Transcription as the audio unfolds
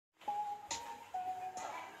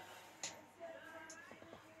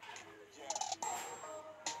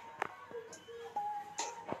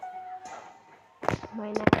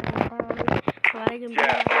mainan hamaरे game पे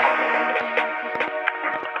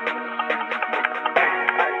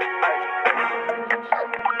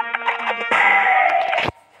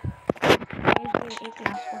एक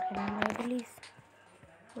last को खेलेंगे प्लीज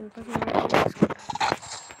उनको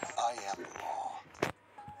I am law.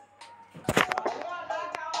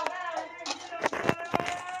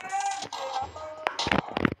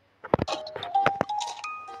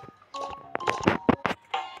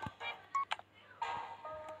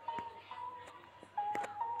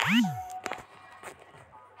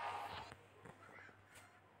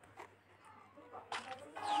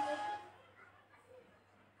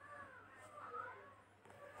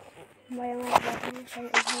 bayang-bayang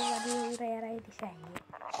saya lagi yang daerah di saya.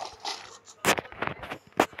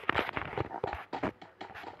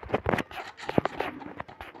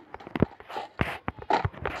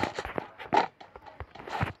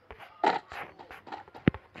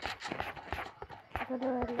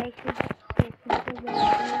 Kalau like itu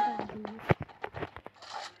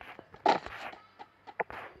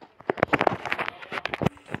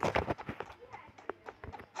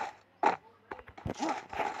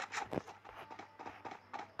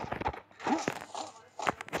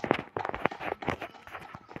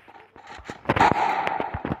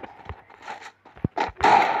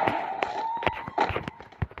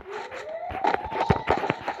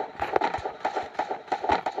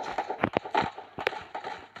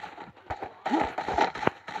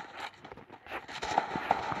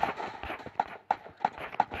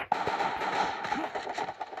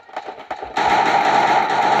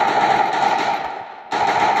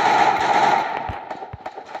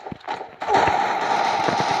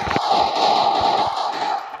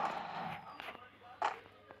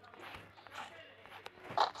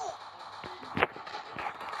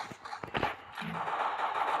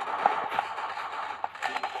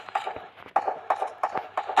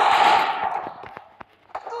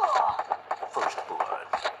First blood.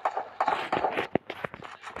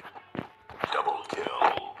 Double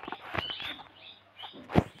kill.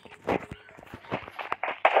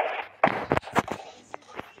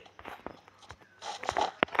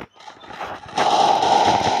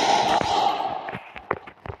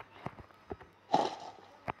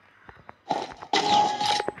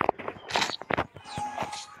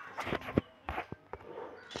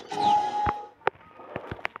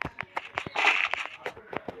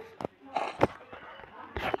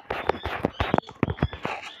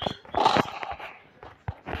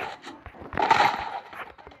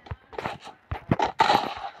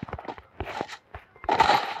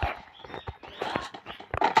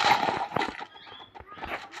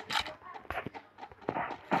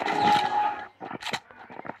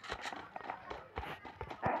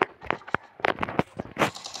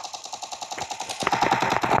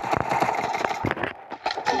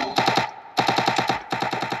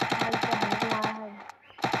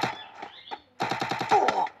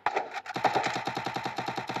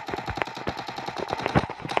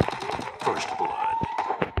 First blood.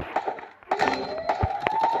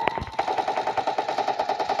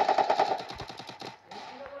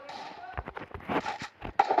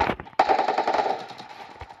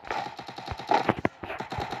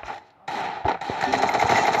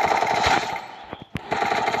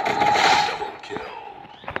 Double kill.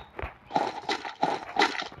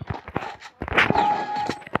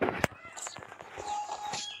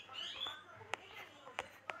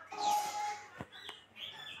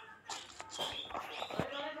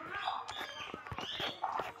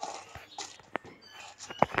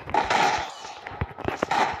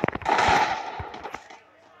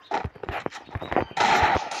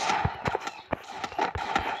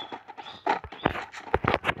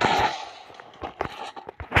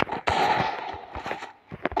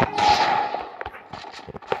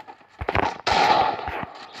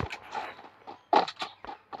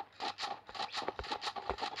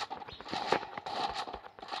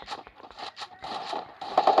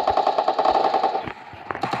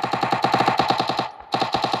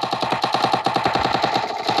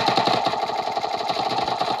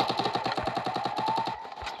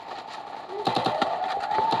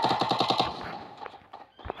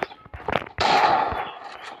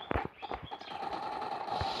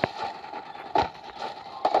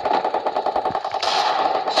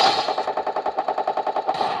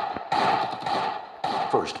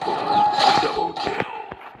 First blood. Double kill.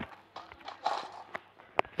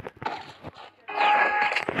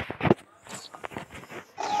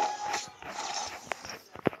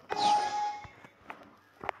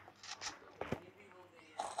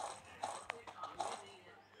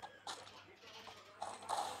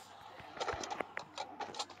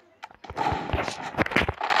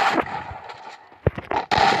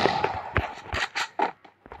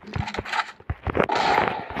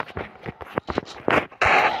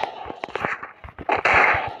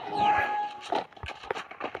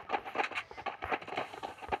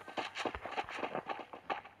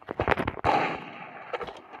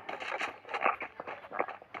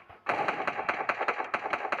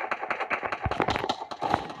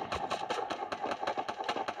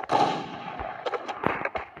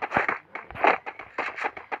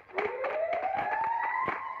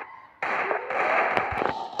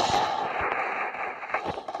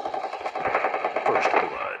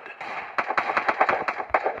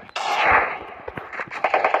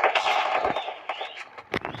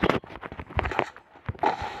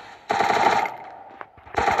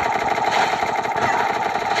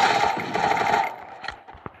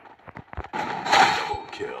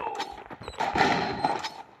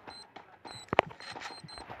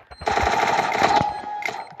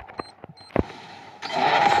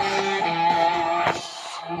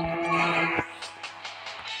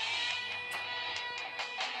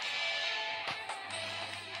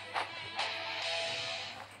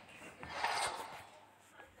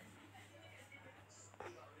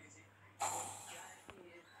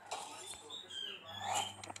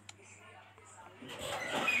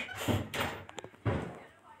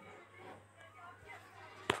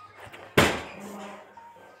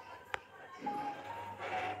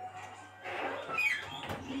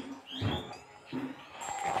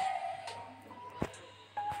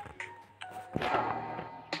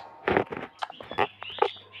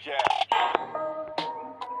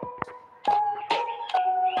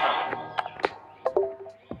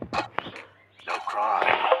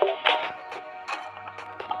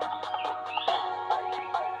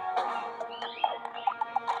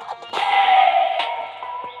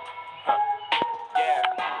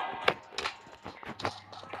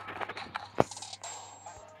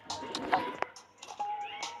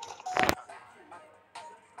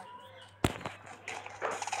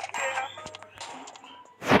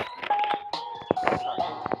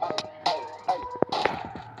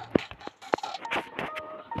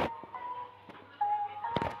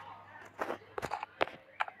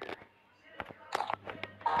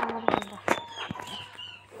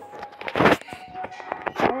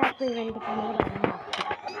 इसको event दिखाने के बारे में आपको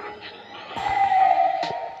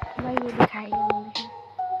भाई ये दिखाएगा मुझे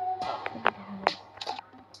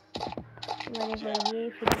मेरे भाई ये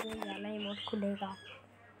फ्री में वाला इमोट खुलेगा।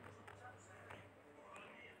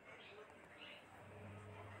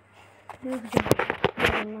 रुक जाओ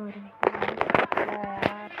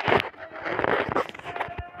यार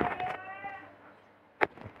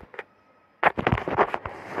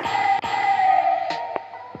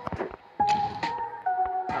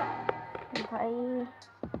भाई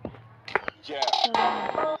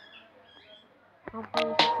आप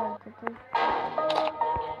लोग कर देते हैं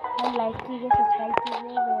लाइक कीजिए सब्सक्राइब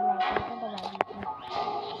कीजिए बेल आइकन को दबा दीजिए।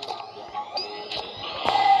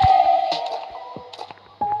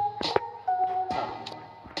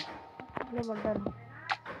 ये बटन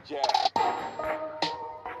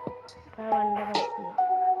वंडर होती है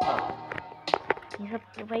ये सब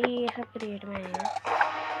भाई ये सब क्रिएट में है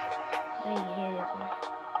भाई ये देखो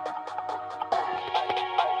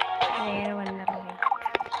मेरा वंडर है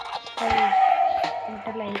भाई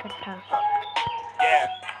इंटर लाइन का था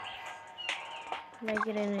लाइक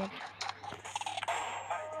ग्रेनेड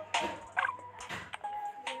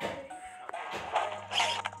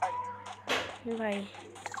भाई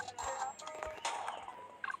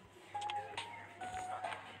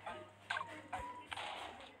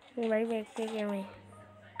भाई देखते क्या मैं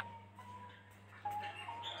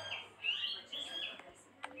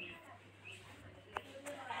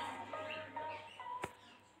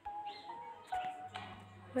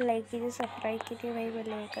लाइक कीजिए सब्सक्राइब कीजिए भाई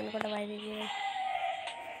बेल आइकन को दबा दीजिए।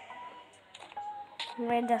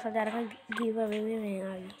 भाई 10,000 का गिव अवे भी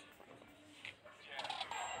रहेगा आगे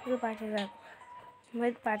तो 5,000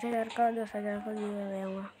 मैं 5,000 का और 10,000 का गिव अवे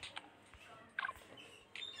होगा।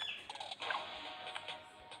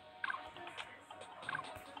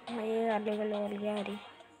 ये आलू का लेवल गया हरी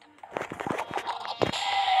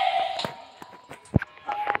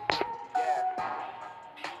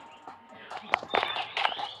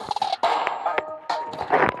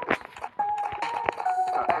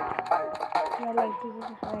लाइक कीजिए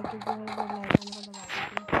सब्सक्राइब कीजिए बेल आइकन को दबा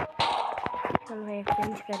दीजिए। चलो भाई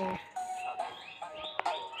एक्सचेंज करें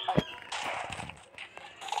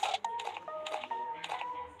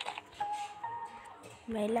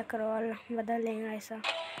भाई लक रोल बदल लेंगे ऐसा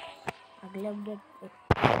अगले अपडेट पे।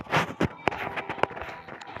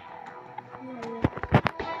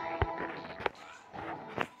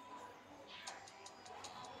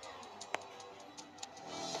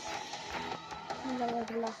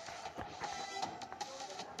 अगला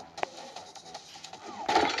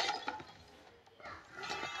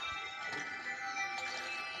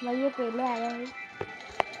भाई ये पहले आया है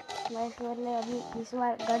भाई इस बार अभी इस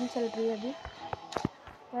बार गन चल रही है अभी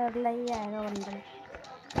तो अगला ही आएगा बंडल।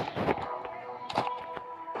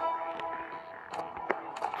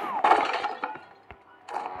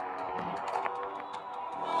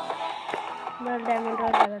 डायमंड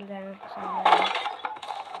रोड बदल जाएगा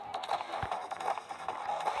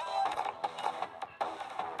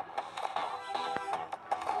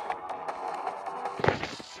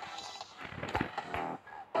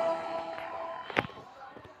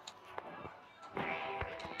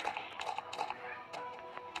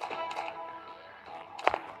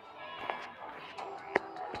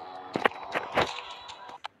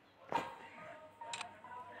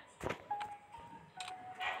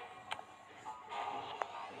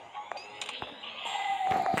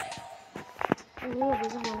नहीं अभी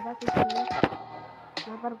तो हमारे पास कुछ नहीं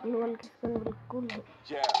यहाँ पर ग्लोबल की स्किन बिल्कुल है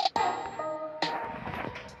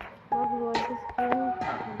ग्लोबल की स्किन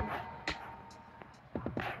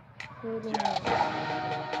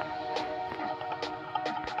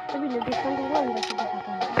अभी डिस्काउंट हुआ अंदर से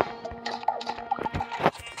दिखाता है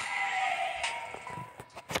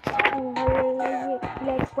ये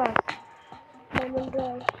ब्लैक पास डायमंड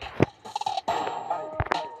रॉयल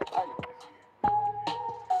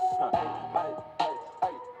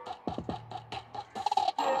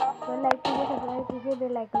तो लाइक कीजिए सब्सक्राइब कीजिए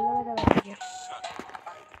बेल आइकन दबा दीजिए।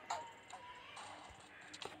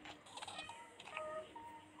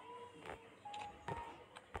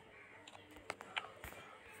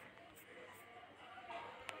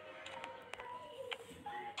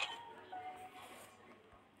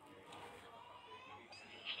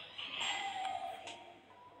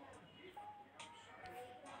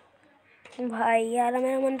 भाई यार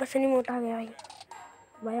मेरा मन पसंद ही मोटा गया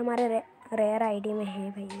भाई हमारे रेयर आईडी में है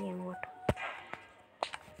भाई ये मोट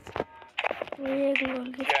ये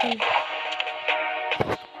ग्लोबल की स्किन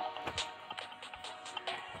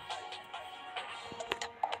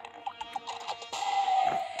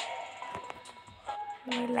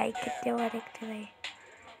लाइक कितने हुआ देखते भाई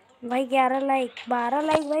भाई 11 लाइक 12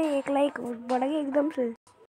 लाइक भाई, 1 लाइक बढ़ गया एकदम से।